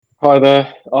Hi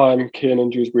there, I'm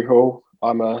Kiernan Dewsbury-Hall.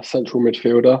 I'm a central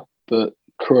midfielder that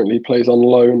currently plays on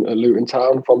loan at Luton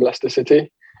Town from Leicester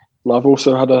City. And I've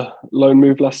also had a loan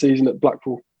move last season at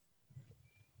Blackpool.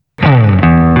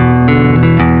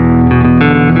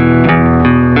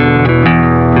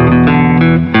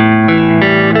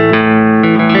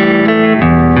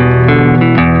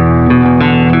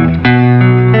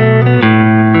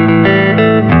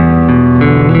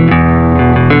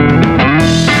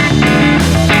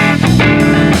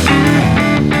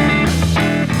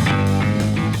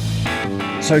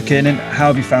 So, Kiernan, how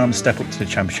have you found the step up to the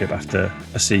Championship after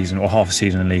a season or half a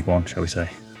season in League One, shall we say?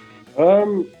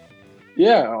 Um,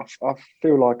 yeah, I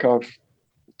feel like I've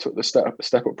took the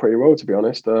step up pretty well, to be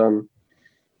honest.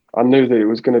 I knew that it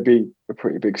was going to be a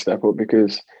pretty big step up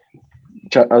because,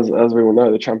 as we all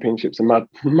know, the Championship's a mad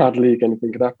league.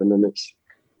 Anything could happen, and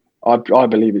I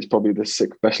believe it's probably the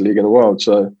sixth best league in the world.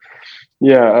 So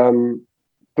yeah,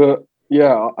 but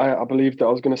yeah, I believed that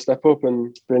I was going to step up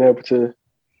and being able to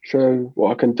show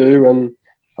what I can do, and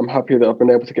I'm happy that I've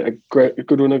been able to get a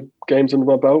good run of games under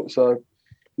my belt. So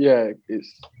yeah, it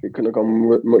couldn't have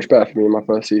gone much better for me in my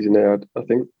first season here. I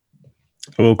think.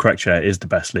 I will correct you, it is the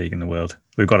best league in the world.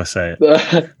 We've got to say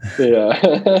Yeah.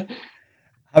 it.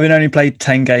 Having only played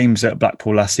 10 games at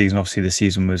Blackpool last season, obviously the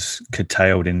season was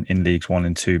curtailed in Leagues 1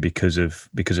 and 2 because of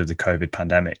the COVID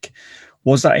pandemic.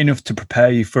 Was that enough to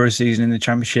prepare you for a season in the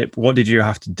Championship? What did you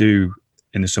have to do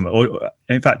in the summer? Or,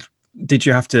 in fact, did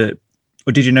you have to,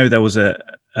 or did you know there was a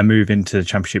move into the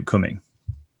Championship coming?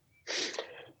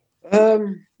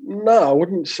 No, I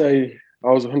wouldn't say I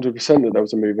was 100% that there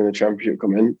was a move in the Championship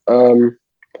coming.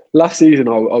 Last season,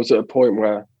 I was at a point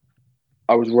where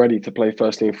I was ready to play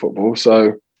first team football.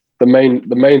 So the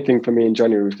main thing for me in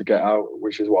January was to get out,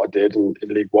 which is what I did in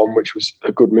League One, which was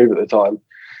a good move at the time.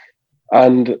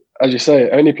 And as you say,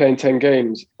 only playing 10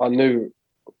 games, I knew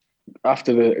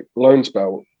after the loan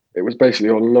spell, it was basically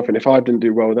all or nothing. If I didn't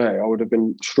do well there, I would have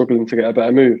been struggling to get a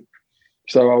better move.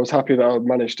 So I was happy that I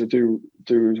managed to do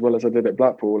as well as I did at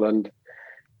Blackpool, and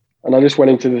I just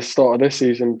went into the start of this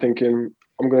season thinking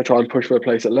I'm going to try and push for a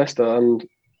place at Leicester, and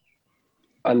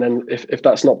then if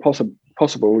that's not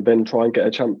possible, then try and get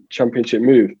a championship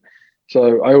move.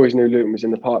 So I always knew Luton was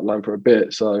in the pipeline for a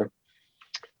bit. So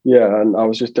yeah, and I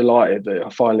was just delighted that I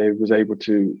finally was able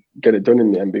to get it done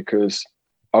in the end because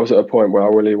I was at a point where I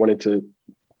really wanted to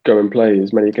go and play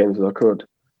as many games as I could,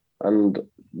 and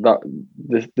that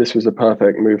this was the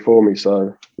perfect move for me.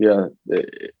 So yeah,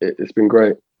 it's been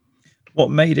great.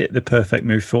 What made it the perfect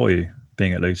move for you,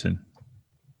 being at Luton?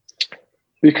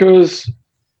 Because,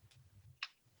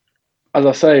 as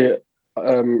I say,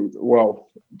 well,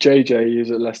 JJ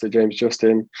is at Leicester, James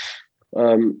Justin.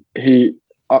 When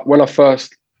I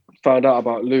first found out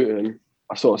about Luton,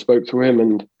 I sort of spoke to him,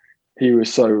 and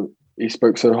he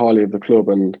spoke so highly of the club,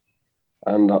 and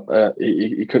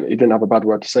he didn't have a bad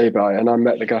word to say about it. And I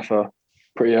met the gaffer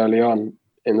pretty early on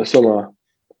in the summer,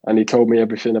 and he told me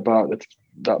everything about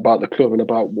the club and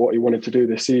about what he wanted to do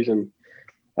this season.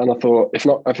 And I thought, if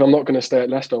I'm not going to stay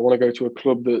at Leicester, I want to go to a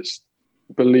club that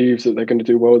believes that they're going to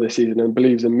do well this season and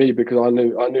believes in me, because I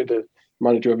knew the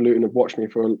manager of Luton had watched me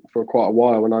for quite a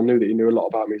while, and I knew that he knew a lot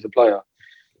about me as a player.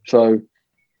 So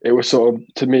it was sort of,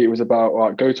 to me, it was about,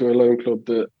 right, go to a loan club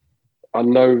that I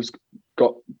know's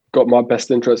got my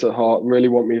best interests at heart, really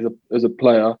want me as a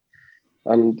player,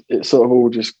 and it sort of all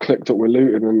just clicked up with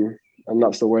Luton, and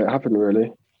that's the way it happened,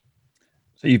 really.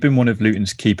 So you've been one of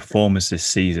Luton's key performers this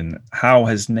season. How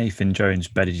has Nathan Jones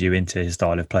bedded you into his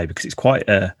style of play? Because it's quite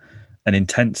an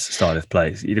intense style of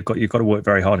play. You've got to work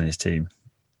very hard in his team.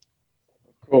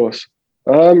 Of course.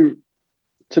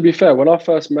 To be fair, when I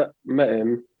first met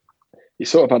him, he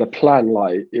sort of had a plan.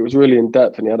 Like, it was really in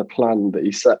depth, and he had a plan that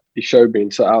he showed me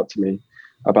and set out to me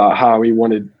about how he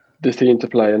wanted the team to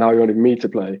play and how he wanted me to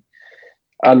play.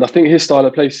 And I think his style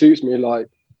of play suits me. Like,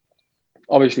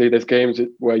 obviously, there's games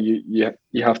where you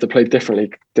have to play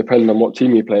differently depending on what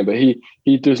team you're playing. But he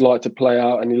does like to play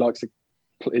out, and he likes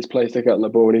his players to get on the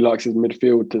ball, and he likes his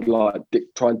midfield to like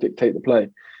try and dictate the play.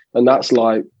 And that's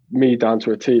like me down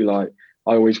to a T. Like,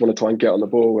 I always want to try and get on the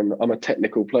ball, and I'm a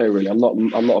technical player. Really, I'm not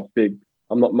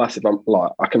massive. I'm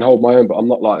like, I can hold my own, but I'm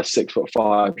not like a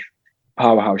 6'5"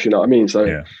 powerhouse. You know what I mean? So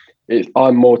yeah.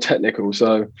 I'm more technical.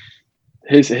 So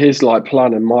his like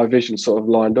plan and my vision sort of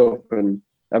lined up, and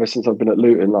ever since I've been at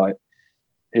Luton, like,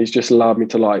 he's just allowed me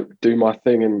to like do my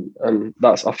thing, and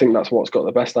I think that's what's got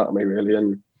the best out of me, really,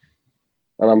 and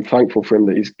I'm thankful for him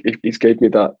that he's gave me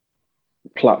that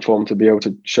platform to be able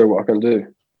to show what I can do.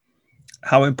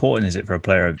 How important is it for a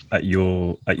player at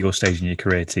your stage in your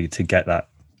career to get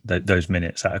those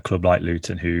minutes at a club like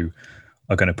Luton, who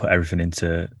are going to put everything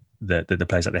into the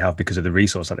players that they have because of the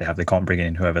resource that they have. They can't bring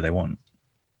in whoever they want.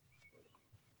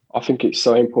 I think it's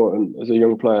so important as a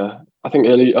young player. I think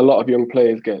a lot of young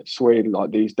players get swayed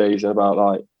like these days about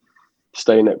like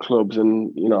staying at clubs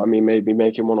and, you know what I mean, maybe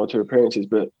making one or two appearances.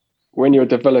 But when you're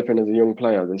developing as a young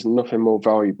player, there's nothing more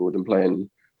valuable than playing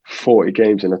 40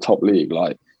 games in a top league.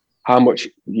 Like how much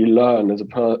you learn as a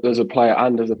player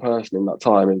and as a person in that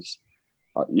time is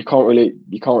you can't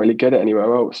really get it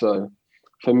anywhere else. So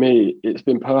for me, it's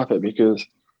been perfect because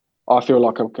I feel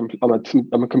like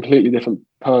I'm a completely different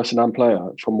person and player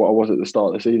from what I was at the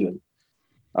start of the season,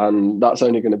 and that's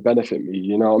only going to benefit me.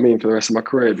 You know what I mean, for the rest of my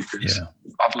career because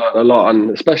I've learned a lot, and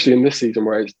especially in this season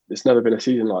where it's never been a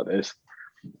season like this.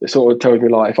 It sort of tells me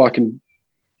like if I can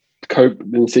cope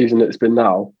in the season that it's been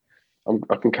now,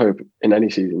 I can cope in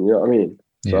any season. You know what I mean?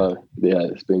 Yeah. So yeah,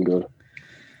 it's been good.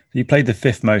 You played the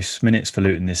 5th most minutes for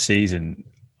Luton this season.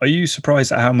 Are you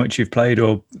surprised at how much you've played,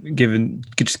 or given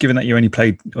that you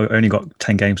only got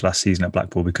 10 games last season at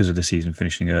Blackpool because of the season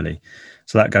finishing early?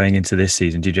 So that going into this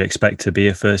season, did you expect to be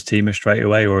a first teamer straight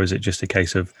away, or is it just a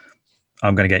case of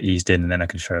I'm going to get eased in and then I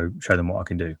can show them what I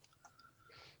can do?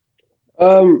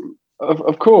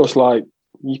 Of course, like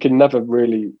you can never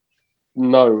really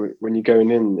know when you're going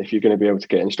in if you're going to be able to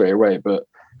get in straight away, but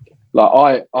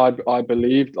like I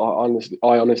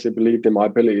honestly believed in my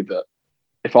ability that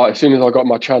as soon as I got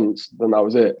my chance, then that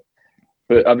was it.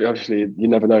 But obviously, you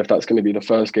never know if that's going to be the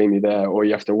first game you're there or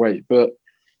you have to wait. But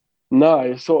no,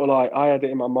 it's sort of like I had it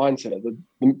in my mindset that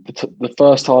the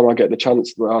first time I get the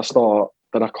chance where I start,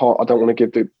 that I don't want to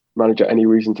give the manager any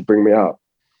reason to bring me out.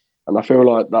 And I feel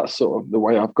like that's sort of the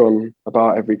way I've gone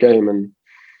about every game. And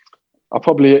I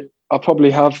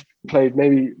probably have played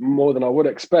maybe more than I would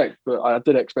expect, but I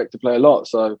did expect to play a lot.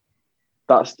 So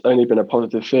that's only been a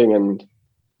positive thing. And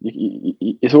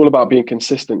it's all about being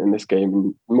consistent in this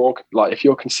game. More like if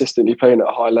you're consistently playing at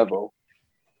a high level,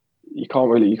 you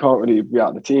can't really be out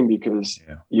of the team because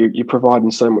you're providing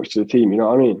so much to the team. You know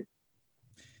what I mean?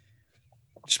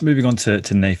 Just moving on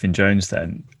to Nathan Jones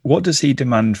then. What does he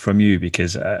demand from you?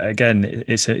 Because again,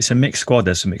 it's a mixed squad.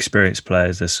 There's some experienced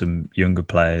players, there's some younger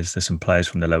players, there's some players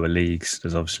from the lower leagues.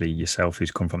 There's obviously yourself who's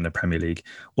come from the Premier League.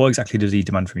 What exactly does he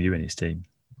demand from you and his team?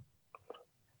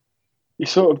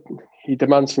 He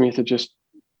demands for me to just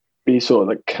be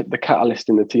sort of the catalyst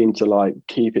in the team to like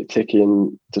keep it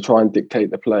ticking, to try and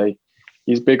dictate the play.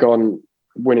 He's big on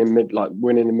winning the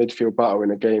midfield battle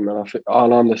in a game, and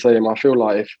I'm the same. I feel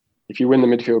like if you win the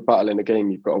midfield battle in a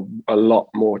game, you've got a lot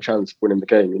more chance of winning the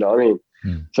game. You know what I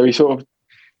mean? So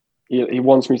he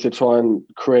wants me to try and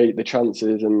create the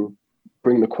chances and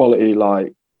bring the quality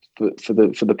like for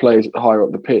the players higher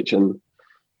up the pitch, and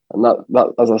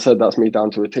that as I said, that's me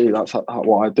down to a T. That's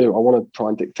what I do. I want to try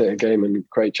and dictate a game and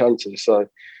create chances. So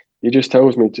he just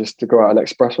tells me just to go out and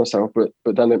express myself, but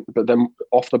then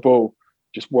off the ball,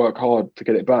 just work hard to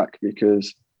get it back,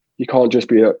 because you can't just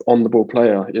be an on the ball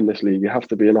player in this league. You have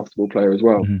to be an off the ball player as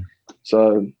well. Mm-hmm.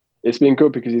 So it's been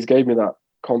good because he's gave me that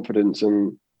confidence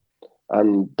and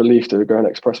belief to go and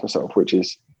express myself, which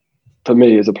is, for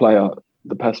me as a player,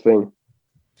 the best thing.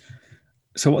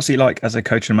 So what's he like as a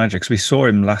coach and manager? Because we saw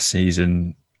him last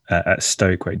season at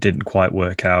Stoke where it didn't quite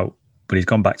work out, but he's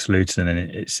gone back to Luton and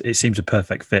it seems a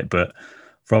perfect fit. But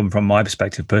from my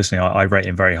perspective personally, I rate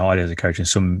him very highly as a coach, and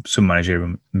some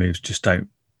managerial moves just don't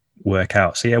work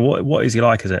out. So yeah, what is he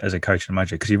like as a coach and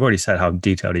manager? Because you've already said how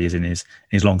detailed he is in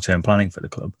his long-term planning for the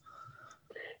club.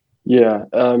 Yeah,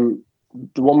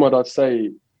 the one word I'd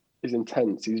say is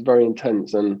intense. He's very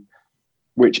intense, and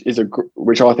which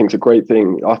I think is a great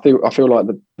thing. I feel like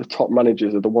the top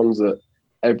managers are the ones that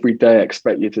every day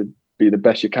expect you to be the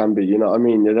best you can be. You know what I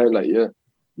mean? They don't let you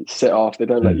sit off. They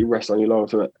don't let you rest on your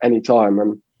laurels at any time.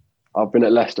 And I've been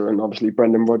at Leicester, and obviously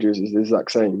Brendan Rodgers is the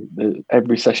exact same.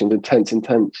 Every session's intense,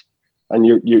 and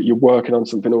you're working on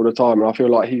something all the time. And I feel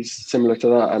like he's similar to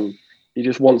that, and he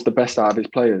just wants the best out of his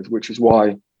players, which is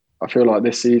why I feel like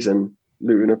this season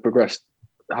Luton have progressed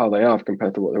how they have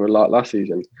compared to what they were like last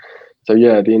season. So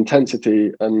yeah, the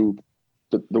intensity and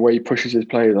the way he pushes his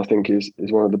players, I think, is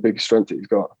one of the biggest strengths that he's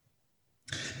got.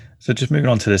 So just moving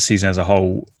on to the season as a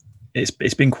whole, it's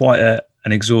been quite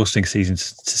an exhausting season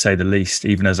to say the least.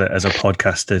 Even as a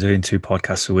podcaster, doing 2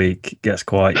 podcasts a week gets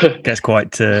quite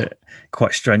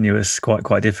strenuous,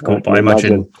 quite difficult. But I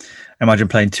imagine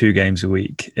playing 2 games a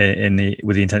week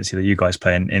with the intensity that you guys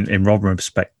play. In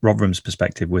Rotherham's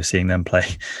perspective, we're seeing them play,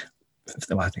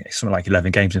 I think it's something like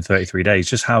 11 games in 33 days.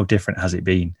 Just how different has it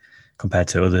been compared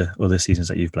to other seasons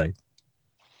that you've played?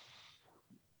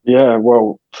 Yeah,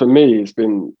 well, for me, it's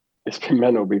been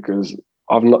mental because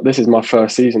this is my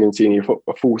first season in senior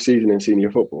football, a full season in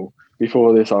senior football.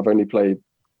 Before this, I've only played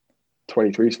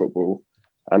 23s football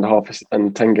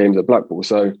and 10 games at Blackpool.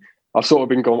 So I've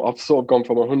sort of gone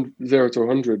from 0 to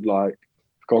 100, like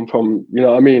gone from, you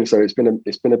know what I mean? So it's been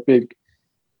a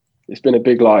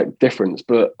big like difference,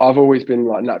 but I've always been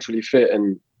like naturally fit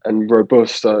and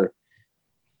robust. So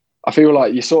I feel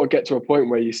like you sort of get to a point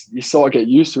where you sort of get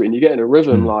used to it and you get in a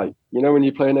rhythm. Like, you know, when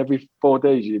you're playing every 4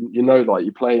 days, you know, like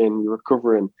you're playing, you're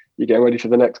recovering, you're getting ready for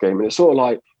the next game. And it's sort of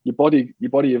like your body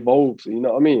evolves, you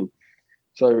know what I mean?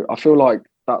 So I feel like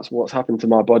that's what's happened to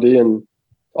my body. And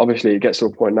obviously it gets to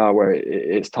a point now where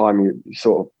it's time you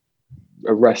sort of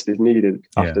a rest is needed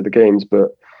after the games.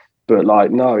 But like,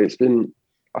 no,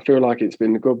 I feel like it's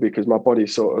been good because my body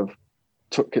sort of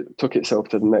took itself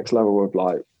to the next level of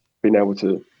like being able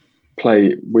to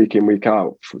play week in, week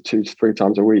out for 2 to 3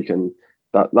 times a week. And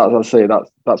that's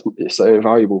it's so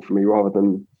valuable for me rather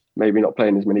than maybe not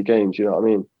playing as many games, you know what I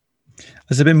mean?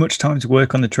 Has there been much time to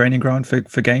work on the training ground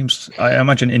for games? I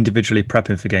imagine individually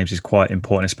prepping for games is quite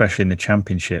important, especially in the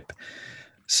Championship.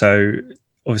 So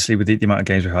obviously with the amount of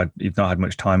games we've had, you've not had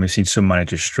much time. We've seen some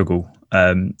managers struggle.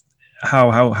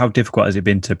 How difficult has it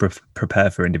been to prepare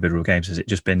for individual games? Has it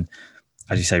just been,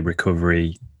 as you say,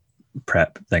 recovery,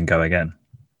 prep, then go again?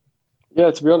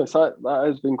 Yeah, to be honest, that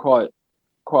has been quite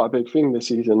a big thing this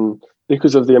season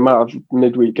because of the amount of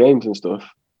midweek games and stuff.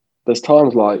 There's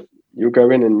times like you'll go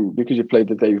in and because you played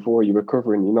the day before, you're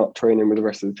recovering, you're not training with the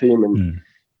rest of the team,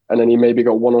 and then you maybe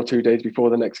got 1 or 2 days before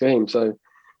the next game. So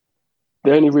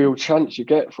the only real chance you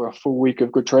get for a full week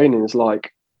of good training is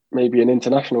like maybe an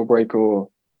international break or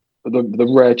the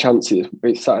rare chance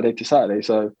it's Saturday to Saturday.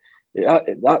 So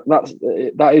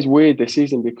that is weird this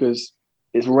season because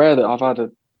it's rare that I've had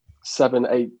a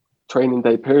 7-8 training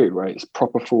day period where it's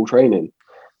proper full training.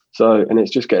 So, and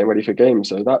it's just getting ready for games.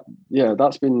 So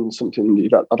that's been something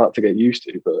that I've had to get used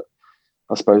to. But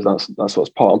I suppose that's what's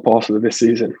part and parcel of this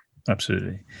season.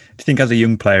 Absolutely. Do you think as a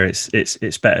young player,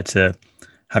 it's better to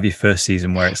have your first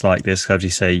season where it's like this? As you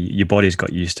say, your body's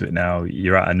got used to it now.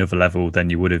 You're at another level than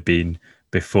you would have been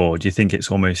before. Do you think it's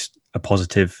almost a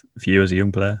positive for you as a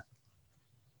young player?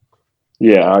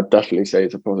 Yeah, I'd definitely say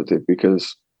it's a positive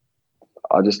because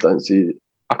I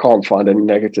can't find any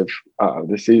negative out of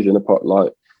this season apart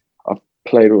like I've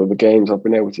played all the games, I've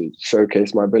been able to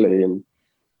showcase my ability, and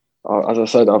as I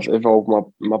said, I've evolved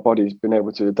my body's been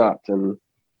able to adapt, and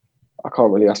I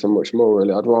can't really ask for much more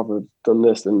really. I'd rather have done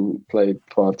this than played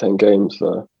 5-10 games.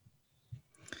 So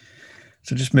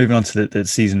just moving on to the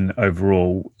season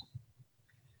overall,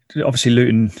 obviously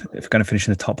Luton, if we're going to finish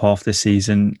in the top half this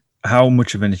season, how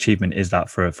much of an achievement is that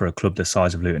for a club the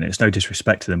size of Luton? It's no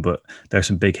disrespect to them, but there are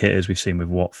some big hitters we've seen with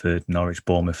Watford, Norwich,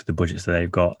 Bournemouth, the budgets that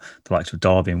they've got. The likes of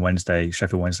Derby and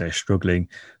Sheffield Wednesday are struggling.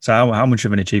 So how much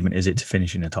of an achievement is it to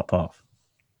finish in the top half?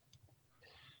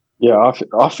 Yeah,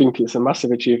 I think it's a massive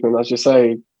achievement. As you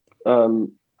say,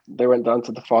 they went down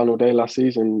to the final day last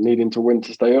season, needing to win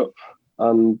to stay up,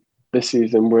 and this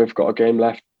season we've got a game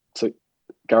left to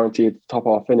guarantee a top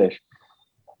half finish.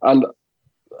 And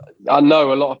I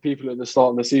know a lot of people at the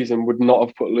start of the season would not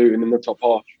have put Luton in the top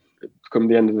half come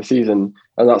the end of the season.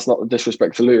 And that's not a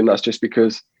disrespect to Luton. That's just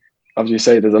because, as you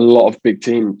say, there's a lot of big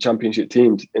championship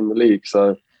teams in the league.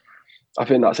 So I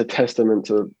think that's a testament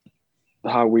to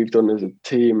how we've done as a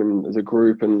team and as a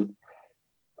group. And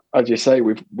as you say,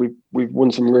 we've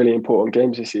won some really important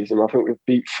games this season. I think we've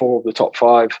beat 4 of the top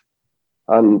 5.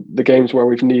 And the games where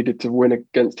we've needed to win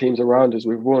against teams around us,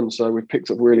 we've won. So we've picked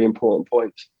up really important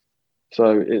points.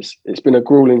 So it's been a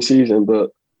grueling season,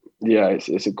 but yeah,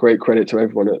 it's a great credit to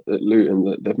everyone at Luton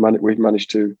that we've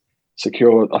managed to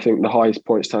secure, I think, the highest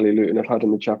points tally Luton have had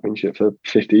in the Championship for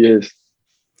 50 years.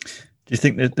 Do you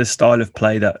think that the style of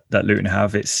play that Luton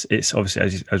have, it's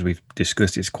obviously, as we've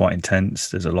discussed, it's quite intense.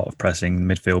 There's a lot of pressing.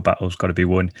 Midfield battle's got to be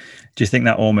won. Do you think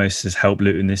that almost has helped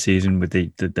Luton this season with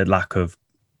the lack of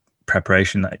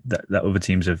preparation that other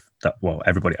teams have,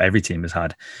 every team has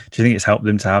had? Do you think it's helped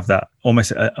them to have that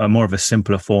almost a more of a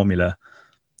simpler formula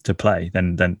to play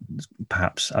than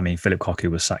perhaps? I mean, Philip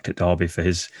Cocu was sacked at Derby for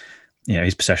his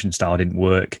possession style didn't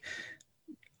work.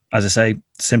 As I say,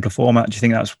 simpler format. Do you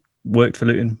think that's worked for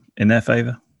Luton in their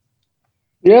favour?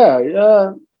 Yeah.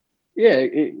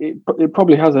 It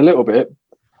probably has a little bit.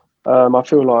 I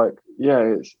feel like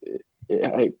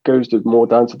it goes more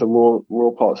down to the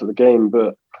raw parts of the game,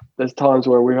 but there's times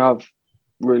where we have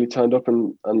really turned up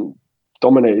and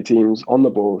dominated teams on the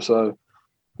ball. So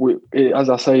as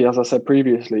I said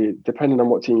previously, depending on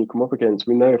what team you come up against,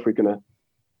 we know if we're going to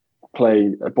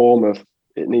play a Bournemouth,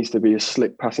 it needs to be a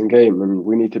slick passing game and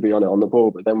we need to be on it on the ball.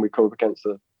 But then we come up against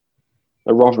a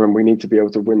Rotherham, we need to be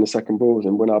able to win the second balls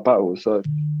and win our battles. So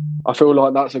I feel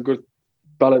like that's a good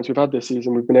balance we've had this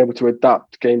season. We've been able to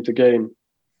adapt game to game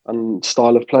and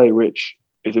style of play, which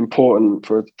is important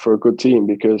for a good team,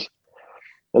 because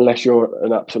unless you're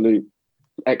an absolute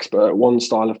expert at one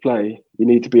style of play, you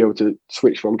need to be able to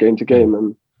switch from game to game.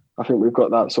 And I think we've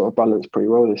got that sort of balance pretty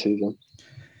well this season.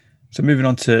 So moving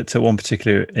on to one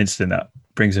particular incident that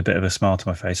brings a bit of a smile to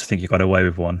my face. I think you got away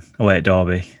with one away at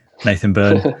Derby. Nathan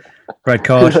Byrne, red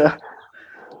card.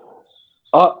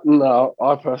 No,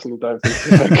 I personally don't think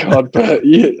it's a red card, but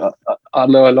I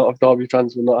know a lot of Derby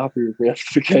fans were not happy with me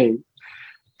after the game.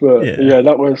 But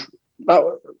that was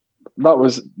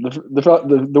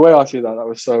the way I see that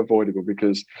was so avoidable,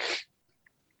 because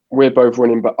we're both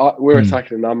running, but we're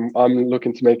attacking, and I'm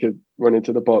looking to make a run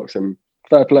into the box, and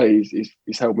fair play,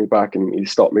 he's held me back and he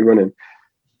stopped me running.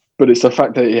 But it's the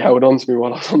fact that he held on to me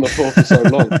while I was on the floor for so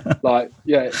long. I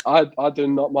do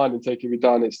not mind him taking me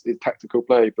down. It's tactical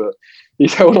play, but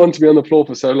he's held on to me on the floor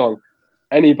for so long.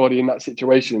 Anybody in that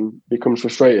situation becomes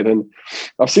frustrated. And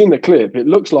I've seen the clip. It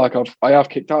looks like I have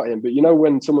kicked out him, but you know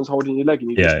when someone's holding your leg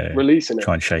and you're just releasing it,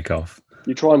 try and shake off.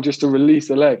 You try and just to release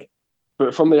the leg,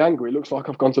 but from the angle, it looks like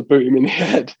I've gone to boot him in the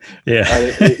head. Yeah,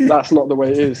 and that's not the way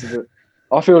it is. But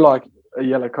I feel like a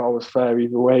yellow card was fair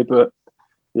either way, but.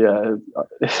 Yeah,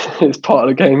 it's part of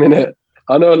the game, isn't it?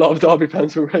 I know a lot of Derby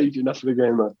fans were raging after the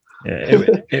game, though. Yeah,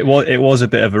 it was a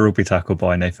bit of a rugby tackle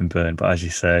by Nathan Byrne, but as you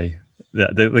say,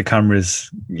 the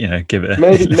cameras, give it.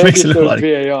 Maybe if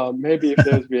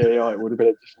there was VAR, it would have been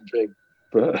a different thing.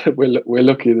 But we're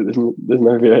lucky that there's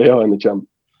no VAR in the champ.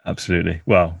 Absolutely.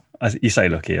 Well, as you say,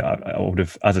 lucky. I would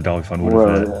have, as a Derby fan,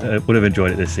 would have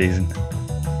enjoyed it this season.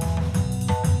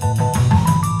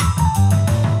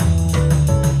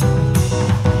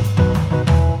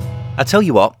 I tell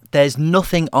you what, there's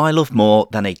nothing I love more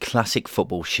than a classic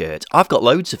football shirt. I've got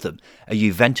loads of them. A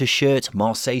Juventus shirt,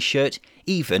 Marseille shirt,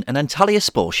 even an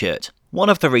Antalyaspor shirt. One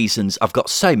of the reasons I've got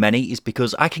so many is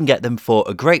because I can get them for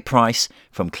a great price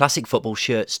from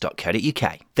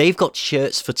classicfootballshirts.co.uk. They've got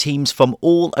shirts for teams from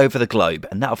all over the globe,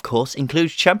 and that of course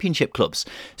includes championship clubs.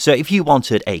 So if you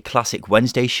wanted a classic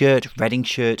Wednesday shirt, Reading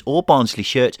shirt or Barnsley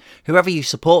shirt, whoever you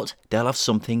support, they'll have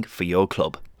something for your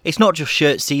club. It's not just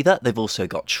shirts either, they've also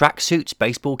got tracksuits,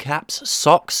 baseball caps,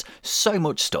 socks, so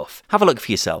much stuff. Have a look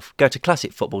for yourself. Go to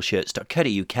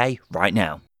classicfootballshirts.co.uk right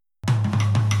now.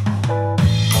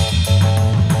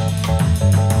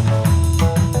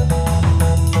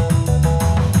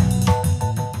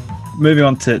 Moving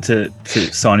on to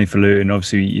signing for Luton,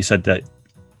 obviously you said that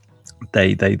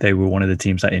they were one of the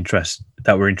teams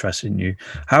that were interested in you.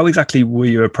 How exactly were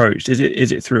you approached?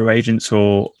 Is it through agents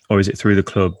or is it through the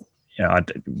club?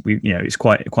 It's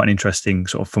quite an interesting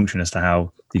sort of function as to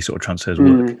how these sort of transfers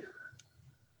work.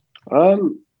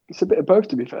 It's a bit of both,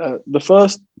 to be fair. The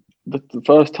first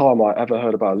time I ever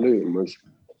heard about Luton was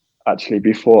actually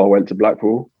before I went to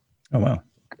Blackpool. Oh wow!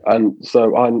 And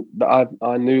so I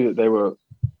knew that they were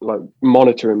like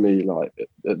monitoring me like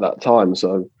at that time.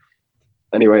 So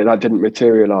anyway, that didn't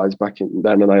materialise back in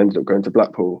then, and I ended up going to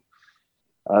Blackpool.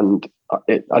 And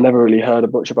I never really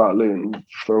heard much about Luton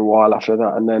for a while after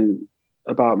that. And then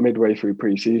about midway through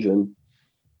pre-season,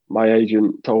 my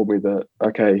agent told me that,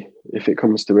 okay, if it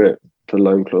comes to it for the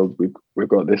loan club, we've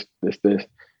got this.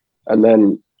 And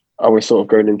then I was sort of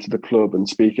going into the club and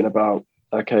speaking about,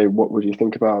 okay, what would you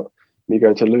think about me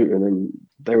going to Luton? And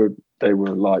they were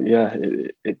like, yeah,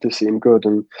 it does seem good.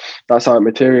 And that's how it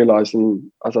materialised.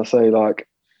 And as I say, like,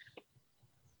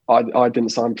 I didn't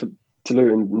sign to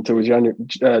Luton until it was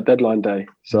deadline day,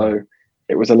 so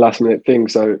it was a last minute thing.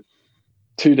 So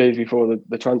 2 days before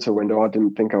the transfer window, I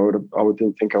didn't think I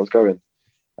was going,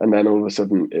 and then all of a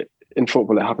sudden, in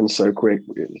football, it happens so quick.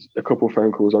 It was a couple of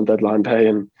phone calls on deadline day,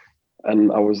 and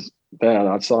I was there and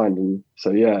I'd signed. And so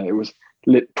yeah, it was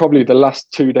probably the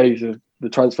last 2 days of the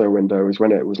transfer window is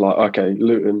when it was like, okay,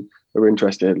 Luton are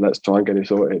interested, let's try and get it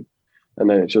sorted, and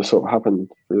then it just sort of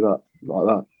happened through that like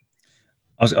that.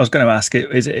 I was going to ask,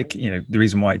 is it the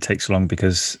reason why it takes so long?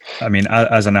 Because I mean,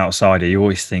 as an outsider, you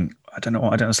always think, I don't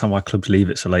understand why clubs leave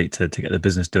it so late to get the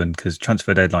business done. Because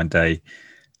transfer deadline day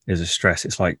is a stress.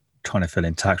 It's like trying to fill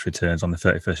in tax returns on the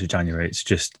 31st of January. It's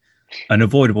just an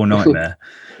avoidable nightmare.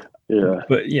 Yeah.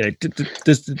 But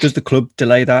does the club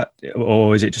delay that,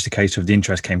 or is it just a case of the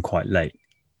interest came quite late?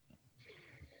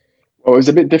 Well, it was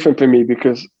a bit different for me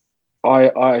because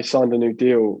I signed a new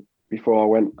deal before I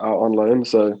went out on loan,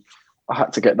 so I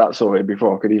had to get that sorted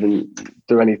before I could even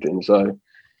do anything. So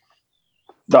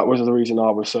that was the reason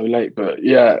I was so late. But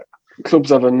yeah, clubs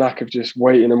have a knack of just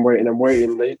waiting and waiting and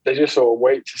waiting. They just sort of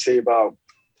wait to see about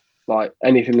like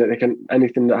anything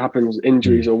that happens,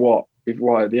 injuries or what,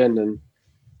 right at the end. And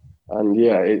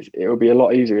yeah, it would be a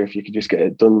lot easier if you could just get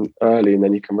it done early and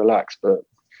then you can relax. But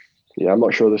yeah, I'm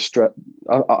not sure the stress.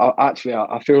 I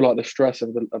feel like the stress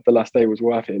of the last day was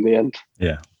worth it in the end.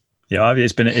 Yeah, yeah.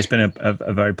 It's been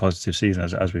a very positive season,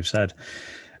 as we've said.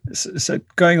 So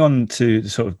going on to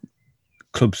sort of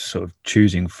clubs sort of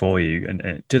choosing for you,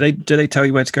 and do they tell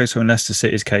you where to go? So in Leicester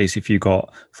City's case, if you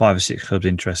got 5 or 6 clubs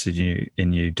interested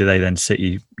in you, do they then sit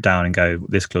you down and go,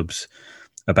 this club's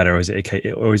a better, or is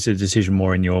it a decision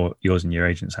more in yours and your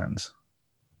agent's hands?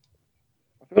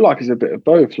 I feel like it's a bit of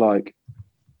both. Like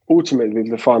ultimately,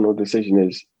 the final decision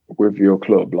is with your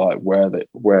club, like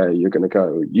where you're going to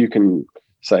go. You can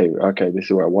say, okay, this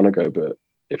is where I want to go, but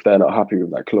if they're not happy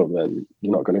with that club, then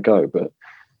you're not going to go. But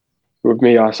with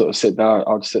me, I sort of sit down.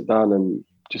 I'd sit down and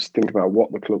just think about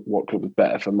what club is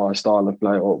better for my style of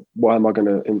play, or why am I going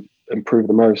to improve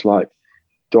the most? Like,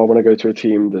 do I want to go to a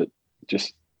team that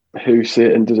just who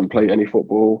sit and doesn't play any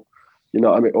football? You know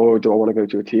what I mean? Or do I want to go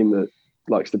to a team that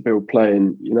likes to build play?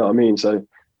 And you know what I mean? So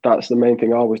that's the main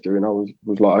thing I was doing. I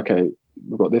was like, okay,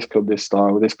 we've got this club, this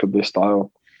style, this club, this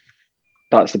style.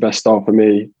 That's the best style for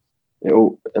me.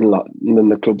 And then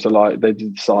the clubs are like, they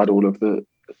decide all of the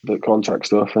contract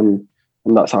stuff, and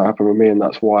that's how it happened with me, and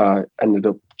that's why I ended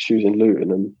up choosing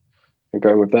Luton and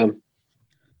going with them.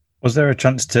 Was there a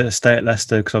chance to stay at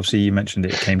Leicester? Because obviously you mentioned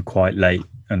it came quite late,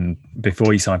 and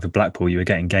before you signed for Blackpool, you were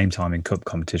getting game time in cup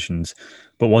competitions.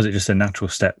 But was it just a natural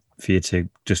step for you to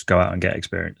just go out and get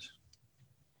experience?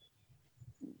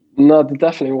 No, there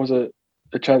definitely was a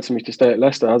chance for me to stay at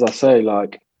Leicester. As I say,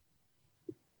 like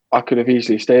I could have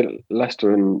easily stayed at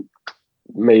Leicester, and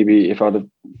maybe if I'd have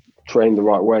trained the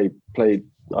right way, played,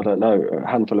 I don't know, a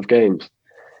handful of games.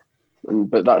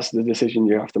 But that's the decision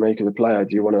you have to make as a player.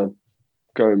 Do you want to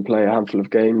go and play a handful of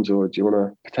games, or do you want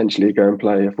to potentially go and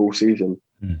play a full season?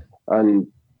 And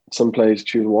some players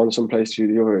choose one, some players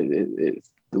choose the other.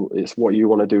 It's what you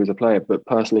want to do as a player. But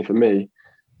personally, for me,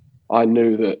 I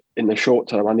knew that in the short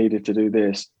term, I needed to do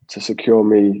this to secure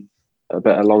me a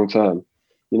better long term.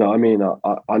 You know what I mean?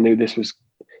 I knew this was,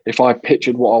 if I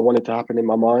pictured what I wanted to happen in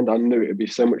my mind, I knew it would be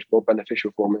so much more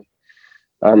beneficial for me.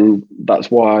 And that's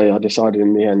why I decided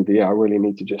in the end, I really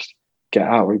need to just get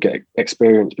out and get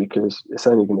experience, because it's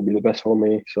only going to be the best for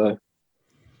me. So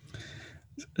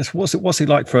what's it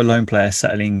like for a lone player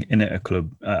settling in at a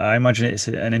club? I imagine it's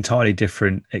an entirely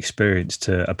different experience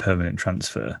to a permanent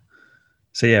transfer.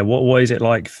 So yeah, what is it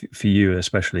like for you,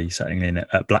 especially settling in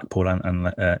at Blackpool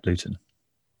and Luton?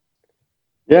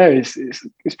 Yeah,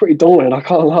 it's pretty daunting. I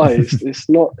can't lie. It's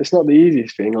not the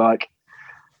easiest thing. Like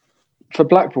for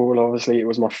Blackpool, obviously, it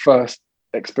was my first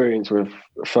experience with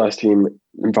first team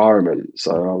environment.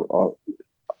 So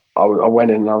I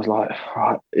went in and I was like,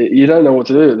 right, you don't know what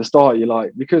to do at the start. You're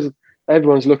like, because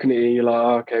everyone's looking at you, you're like,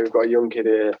 oh, okay, we've got a young kid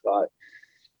here, like,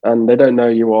 and they don't know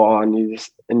who you are, and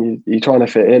you're trying to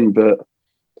fit in. But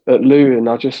at Luton,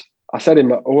 I said in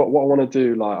what I want to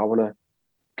do, like, I want to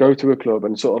go to a club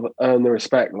and sort of earn the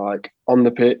respect, like on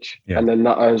the pitch, and then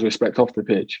that earns respect off the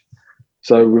pitch.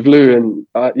 So with Luton,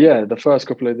 the first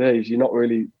couple of days, you're not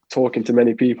really talking to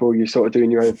many people. You're sort of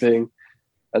doing your own thing,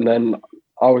 and then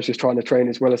I was just trying to train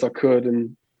as well as I could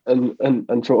and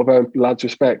sort of earn lads'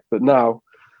 respect. But now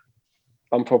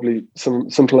I'm probably some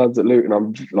lads at Luton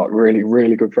I'm like really,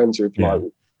 really good friends with.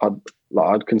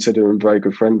 I'd consider them very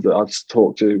good friends that I'd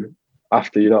talk to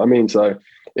after, you know what I mean? So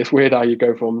it's weird how you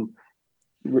go from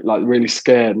like really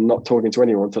scared and not talking to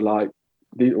anyone to like,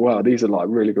 these are like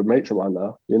really good mates of mine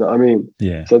now. You know what I mean?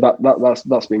 Yeah. So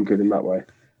that's been good in that way.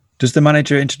 Does the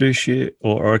manager introduce you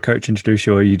or a coach introduce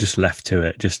you, or are you just left to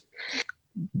it, just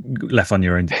left on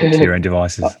your own to your own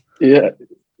devices? Yeah.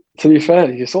 To be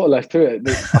fair, you're sort of left to it.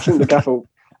 I think the gaffer,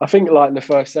 like in the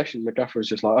first session, the gaffer was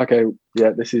just like, okay,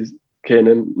 yeah, this is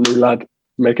Kiernan, new lad,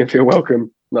 make him feel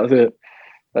welcome. That's it.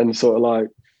 And sort of like,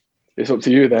 it's up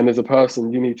to you then as a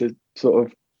person. You need to sort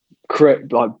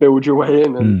of build your way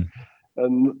in,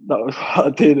 and that was what I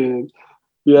did. And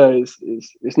yeah,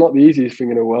 it's not the easiest thing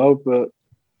in the world, but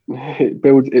it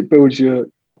builds your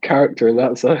character in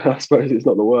that. So I suppose it's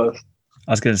not the worst.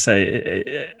 I was going to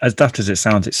say, as daft as it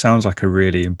sounds like a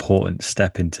really important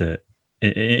step in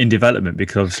development,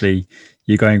 because obviously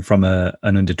you're going from an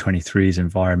under 23s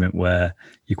environment where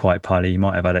you're quite pally, you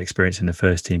might have had experience in the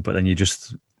first team, but then you're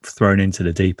just thrown into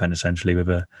the deep end essentially with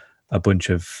a bunch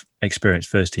of experienced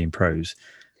first team pros.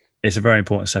 It's a very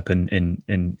important step in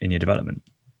your development.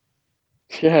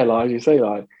 Yeah, like as you say,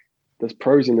 like there's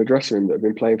pros in the dressing room that have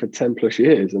been playing for 10 plus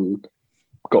years and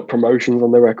got promotions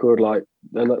on their record. Like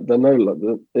they're no,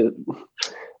 like,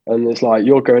 and it's like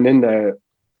you're going in there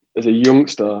as a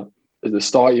youngster, at the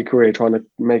start of your career, trying to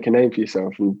make a name for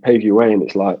yourself and pave your way. And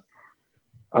it's like,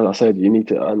 as I said, you need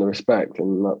to earn the respect,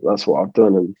 and that's what I've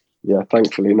done. And yeah,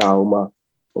 thankfully now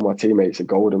all my teammates are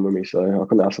golden with me, so I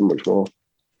couldn't ask for much more.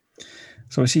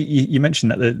 So obviously you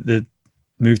mentioned that the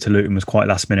move to Luton was quite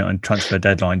last minute on transfer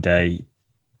deadline day.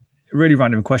 Really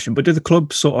random question, but do the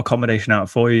club sort accommodation out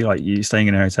for you? Like, you staying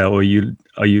in a hotel, or are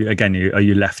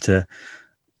you left to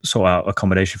sort out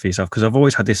accommodation for yourself? Because I've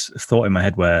always had this thought in my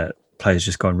head where players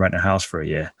just go and rent a house for a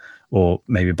year, or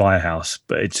maybe buy a house,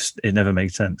 but it never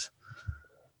makes sense.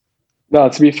 No,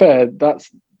 to be fair,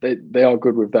 they are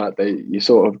good with that. You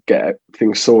sort of get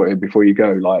things sorted before you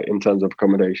go, like in terms of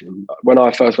accommodation. When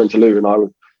I first went to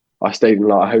Luton, I stayed in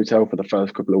like a hotel for the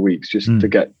first couple of weeks just to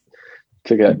get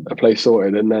a place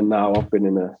sorted, and then now I've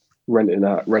been renting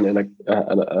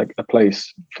a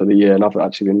place for the year, and I've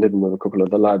actually been living with a couple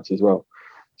of the lads as well.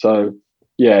 So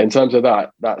yeah, in terms of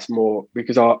that, that's more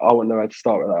because I wouldn't know how to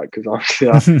start with that, because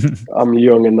obviously I'm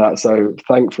young in that. So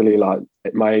thankfully, like,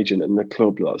 my agent and the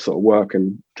club like sort of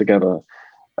working together,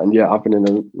 and yeah, I've been in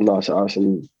a nice house,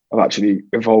 and I've actually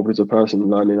evolved as a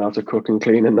person, learning how to cook and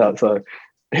clean and that. So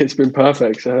it's been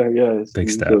perfect. So yeah, it's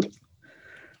big step. Good.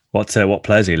 What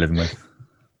players are you living with?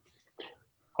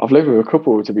 I've lived with a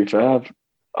couple, to be fair.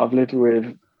 I've lived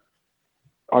with,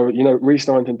 Reece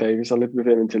Davies. I lived with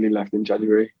him until he left in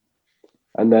January.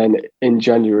 And then in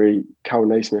January, Cal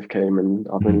Naismith came, and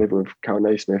I've been living with Cal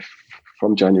Naismith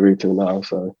from January till now.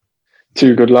 So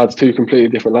two good lads, two completely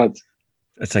different lads.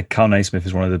 I'd say Cal Naismith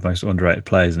is one of the most underrated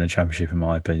players in the Championship, in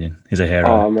my opinion. He's a hero.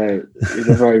 Oh, mate. He's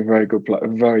a very, very good player. A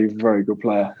very, very good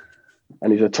player.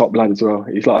 And he's a top lad as well.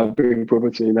 He's like a big brother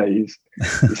to me, mate.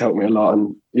 He's helped me a lot.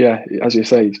 And yeah, as you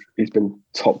say, he's been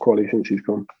top quality since he's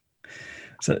come.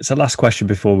 So last question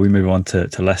before we move on to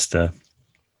Leicester.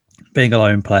 Being a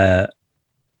lone player,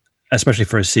 especially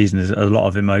for a season, there's a lot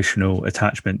of emotional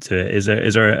attachment to it. Is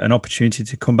there an opportunity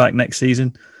to come back next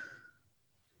season?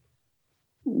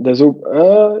 There's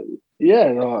I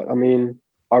mean,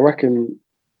 I reckon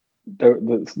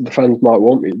the fans might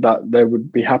want me, that they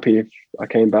would be happy if I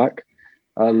came back.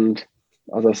 And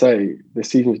as I say, this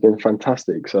season's been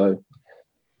fantastic. So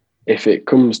if it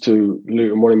comes to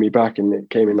Luton wanting me back and it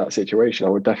came in that situation, I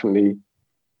would definitely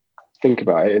think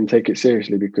about it and take it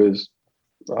seriously, because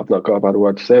I've not got a bad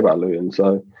word to say about Luton.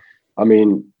 So, I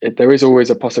mean, there is always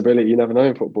a possibility. You never know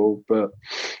in football, but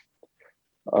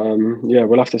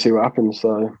we'll have to see what happens.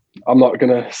 So I'm not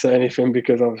going to say anything,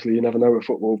 because obviously you never know with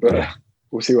football, but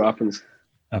we'll see what happens.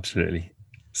 Absolutely.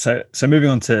 So moving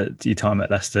on to your time at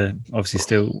Leicester, obviously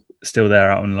still there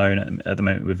out on loan at the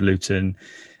moment with Luton,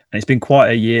 and it's been quite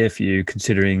a year for you,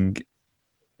 considering,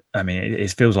 I mean,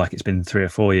 it feels like it's been 3 or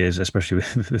 4 years, especially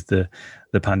with the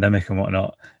pandemic and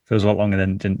whatnot. It feels a lot longer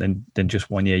than just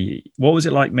 1 year. What was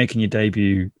it like making your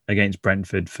debut against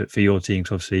Brentford for your team?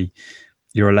 So obviously,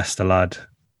 you're a Leicester lad.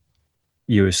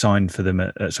 You were signed for them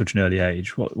at such an early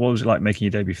age. What was it like making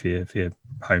your debut for your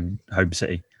home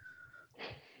city?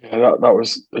 Yeah, that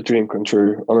was a dream come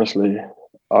true. Honestly,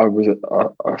 I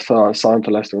signed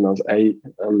for Leicester when I was 8,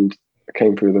 and I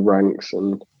came through the ranks,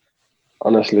 and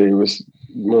honestly, it was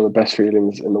one of the best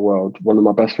feelings in the world. One of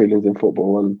my best feelings in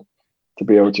football, and to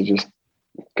be able to just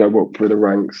go up through the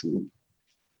ranks. And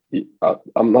I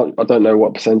don't know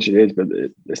what percentage it is, but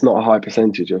it's not a high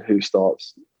percentage of who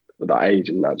starts at that age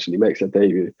and actually makes their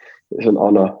debut. It's an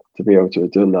honour to be able to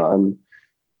have done that, and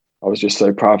I was just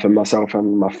so proud for myself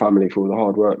and my family for all the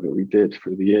hard work that we did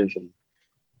through the years. And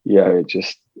yeah,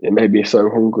 it made me so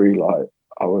hungry. Like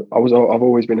I've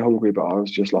always been hungry, but I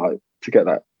was just like, to get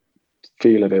that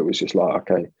feel of it was just like,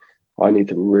 okay, I need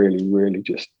to really, really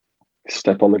just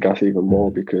step on the gas even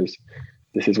more, because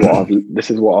this is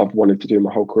what I've wanted to do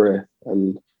my whole career,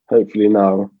 and hopefully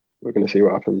now we're going to see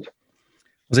what happens.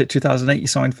 Was it 2008 you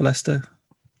signed for Leicester?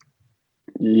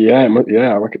 Yeah,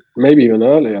 I reckon maybe even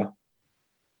earlier,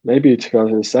 maybe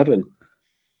 2007.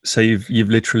 So you've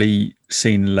literally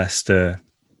seen Leicester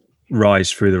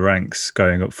rise through the ranks,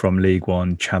 going up from League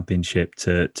One, Championship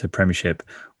to Premiership.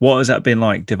 What has that been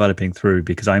like developing through?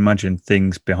 Because I imagine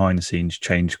things behind the scenes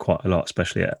change quite a lot,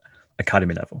 especially at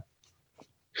academy level.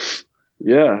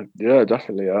 Yeah,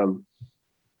 definitely.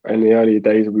 In the early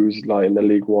days, we was like in the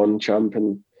League One champ,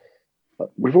 and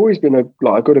we've always been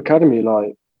a good academy.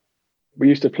 Like, we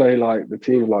used to play like the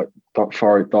teams like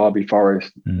Derby,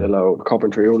 Forest,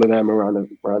 Coventry, all of them around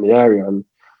the area, and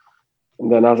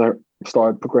then as I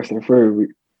started progressing through,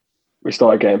 we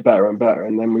started getting better and better,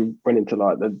 and then we went into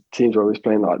like the teams where we was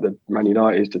playing like the Man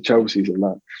Uniteds, the Chelseas, and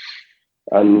that.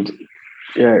 And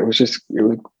yeah, it was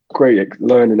great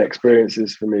learning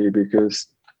experiences for me, because,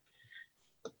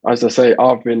 as I say,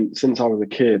 since I was a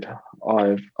kid,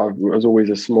 I was always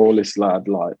the smallest lad,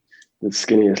 like the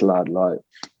skinniest lad. Like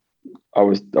I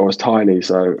was tiny,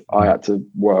 so I had to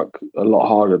work a lot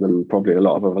harder than probably a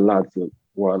lot of other lads that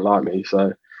weren't like me.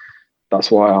 So that's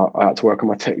why I had to work on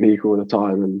my technique all the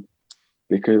time, and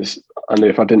because I knew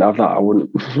if I didn't have that,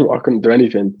 I couldn't do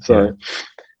anything. So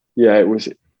it was.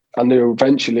 I knew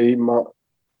eventually my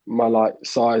like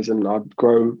size and I'd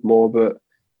grow more, but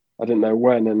I didn't know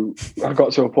when. And I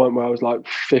got to a point where I was like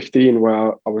 15,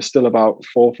 where I was still about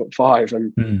 4'5",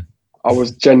 and I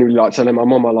was genuinely like telling my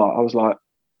mum I was like,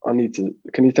 can you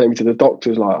take me to the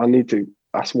doctors? Like,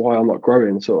 that's why I'm not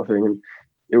growing, sort of thing. And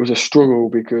it was a struggle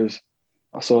because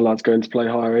I saw lads going to play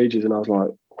higher ages, and I was like,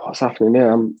 what's happening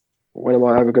here? When am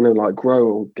I ever going to like grow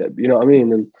or get, you know what I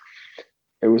mean? And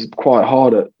it was quite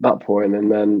hard at that point.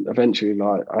 And then eventually,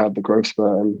 like, I had the growth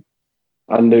spurt, and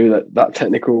I knew that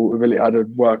technical ability I'd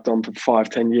worked on for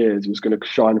 5-10 years was going to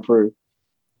shine through.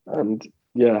 And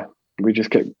yeah,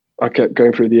 I kept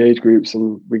going through the age groups,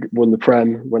 and we won the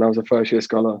Prem when I was a first year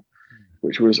scholar,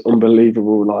 which was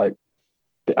unbelievable. Like,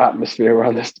 the atmosphere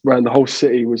around the whole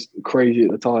city was crazy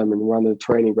at the time, and around the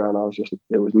training ground,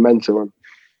 it was mental. And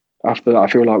after that, I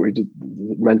feel like the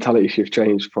mentality shift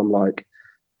changed from like,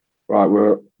 right,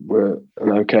 we're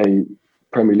an okay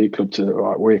Premier League club to,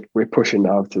 right, we're pushing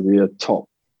now to be a top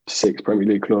 6 Premier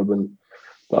League club, and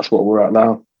that's what we're at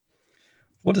now.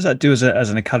 What does that do as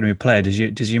an academy player? Does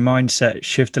your mindset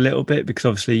shift a little bit, because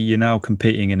obviously you're now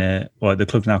competing the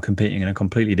club's now competing in a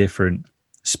completely different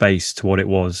space to what it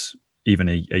was even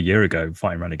a year ago,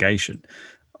 fighting relegation.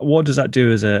 What does that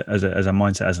do as a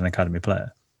mindset as an academy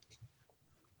player?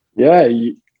 Yeah,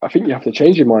 I think you have to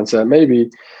change your mindset. Maybe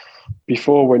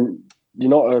before, when you're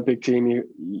not a big team,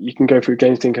 you can go through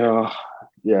games thinking,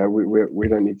 we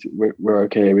don't need to, we're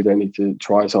okay. We don't need to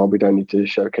try as hard. We don't need to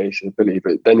showcase ability.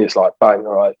 But then it's like, bang,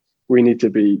 all right, we need to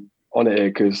be on it here,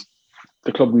 because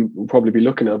the club will probably be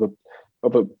looking at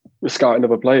other scouting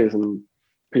other players, and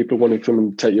people wanting to come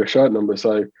and take your shirt number.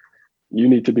 So you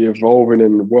need to be evolving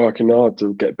and working hard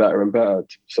to get better and better,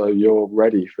 so you're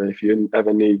ready for if you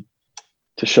ever need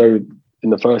to show in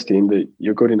the first team that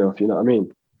you're good enough. You know what I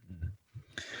mean?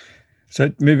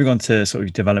 So moving on to sort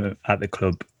of development at the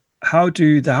club, how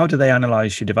do they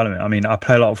analyse your development? I mean, I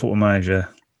play a lot of Football Manager,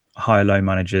 high low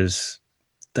managers.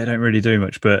 They don't really do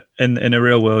much, but in the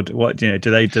real world, what do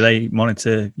they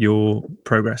monitor your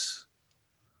progress?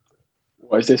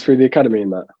 What is this, through the academy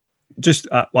and that? Just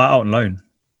out on loan.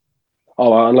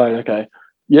 Oh, out on loan. Okay.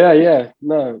 Yeah.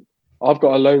 No, I've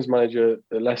got a loans manager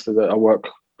at Leicester that I work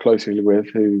closely with,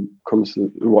 who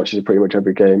watches pretty much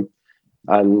every game,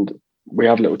 and we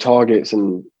have little targets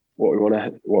and what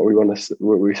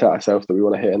we set ourselves that we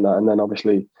want to hit in that. And then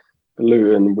obviously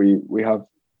Luton, we have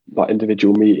like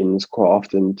individual meetings quite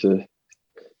often to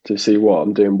see what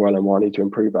I'm doing well and what I need to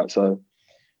improve at. So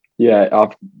yeah,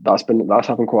 that's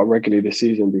happened quite regularly this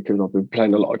season, because I've been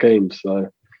playing a lot of games. So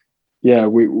yeah,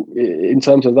 in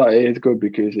terms of that, it is good,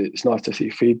 because it's nice to see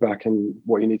feedback and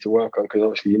what you need to work on, because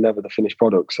obviously you're never the finished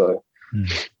product. So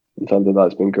in terms of that,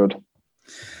 it's been good.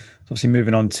 Obviously,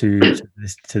 moving on to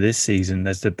this season,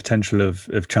 there's the potential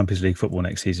of Champions League football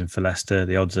next season for Leicester.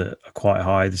 The odds are quite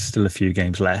high. There's still a few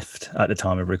games left at the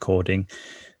time of recording.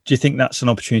 Do you think that's an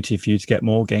opportunity for you to get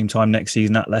more game time next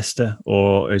season at Leicester,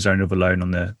 or is there another loan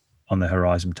on the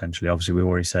horizon potentially? Obviously, we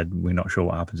already said we're not sure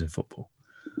what happens in football.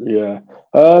 Yeah,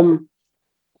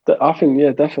 I think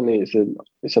definitely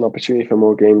it's an opportunity for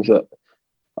more games. That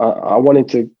I wanted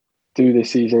to do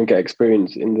this season and get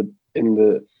experience in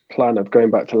the plan of going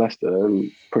back to Leicester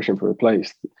and pushing for a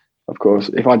place. Of course,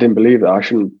 if I didn't believe that, I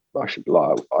shouldn't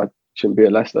be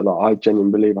at Leicester. Like, I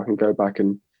genuinely believe I can go back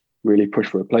and really push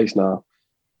for a place now.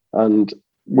 And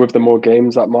with the more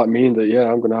games, that might mean that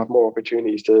I'm going to have more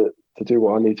opportunities to do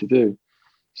what I need to do.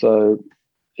 So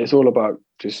it's all about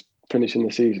just finishing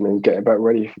the season and getting back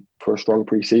ready for a strong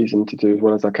pre-season to do as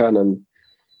well as I can. And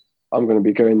I'm going to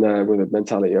be going there with a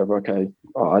mentality of, okay,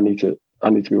 I need to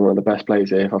be one of the best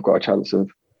players here if I've got a chance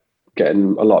of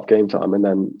getting a lot of game time. And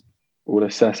then we'll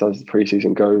assess as the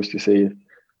pre-season goes to see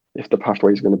if the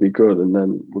pathway is going to be good, and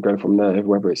then we'll go from there,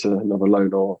 whether it's another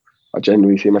loan or I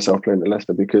genuinely see myself playing at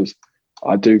Leicester, because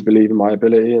I do believe in my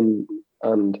ability, and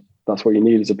that's what you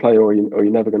need as a player, or you're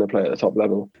never going to play at the top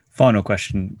level. Final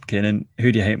question, Kiernan.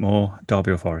 Who do you hate more,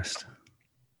 Derby or Forest?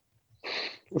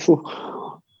 That's a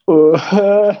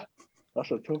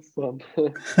tough one.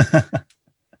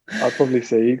 I'd probably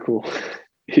say equal.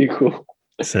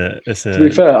 It's a to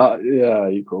be fair,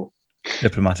 equal.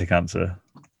 Diplomatic answer.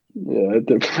 Yeah,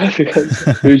 diplomatic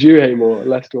answer. Who do you hate more,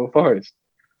 Leicester or Forest?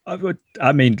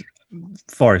 I mean,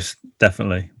 Forest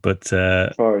definitely, but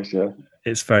Forest, yeah.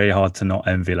 It's very hard to not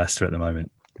envy Leicester at the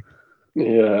moment.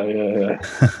 Yeah.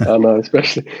 I know,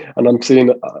 especially, and I'm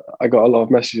seeing. I got a lot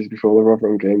of messages before the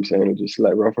Rotherham game saying, "Just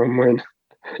let Rotherham win."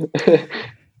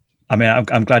 I mean,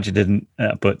 I'm glad you didn't,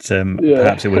 but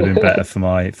perhaps it would have been better for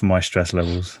my stress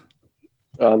levels.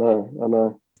 I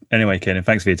know. Anyway, Kiernan,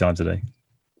 thanks for your time today.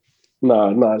 No,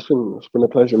 it's been a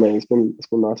pleasure, mate. It's been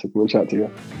nice to come and chat to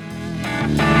you.